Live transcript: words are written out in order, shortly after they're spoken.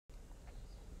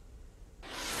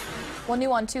Well,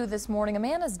 new on 2 this morning, a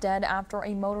man is dead after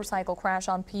a motorcycle crash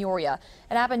on Peoria.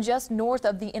 It happened just north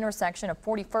of the intersection of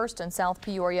 41st and South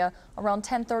Peoria around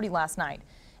 10:30 last night.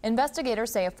 Investigators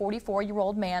say a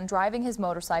 44-year-old man driving his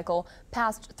motorcycle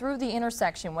passed through the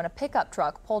intersection when a pickup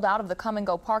truck pulled out of the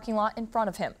come-and-go parking lot in front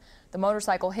of him. The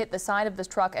motorcycle hit the side of this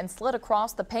truck and slid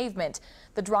across the pavement.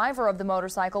 The driver of the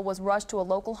motorcycle was rushed to a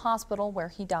local hospital where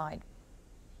he died.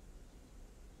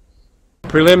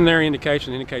 Preliminary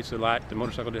indication indicates the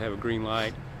motorcycle did have a green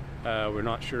light. We're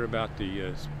not sure about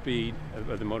the speed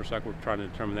of the motorcycle. We're trying to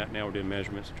determine that now. We're doing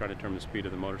measurements to try to determine the speed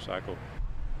of the motorcycle.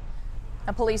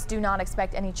 Now, police do not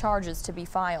expect any charges to be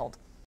filed.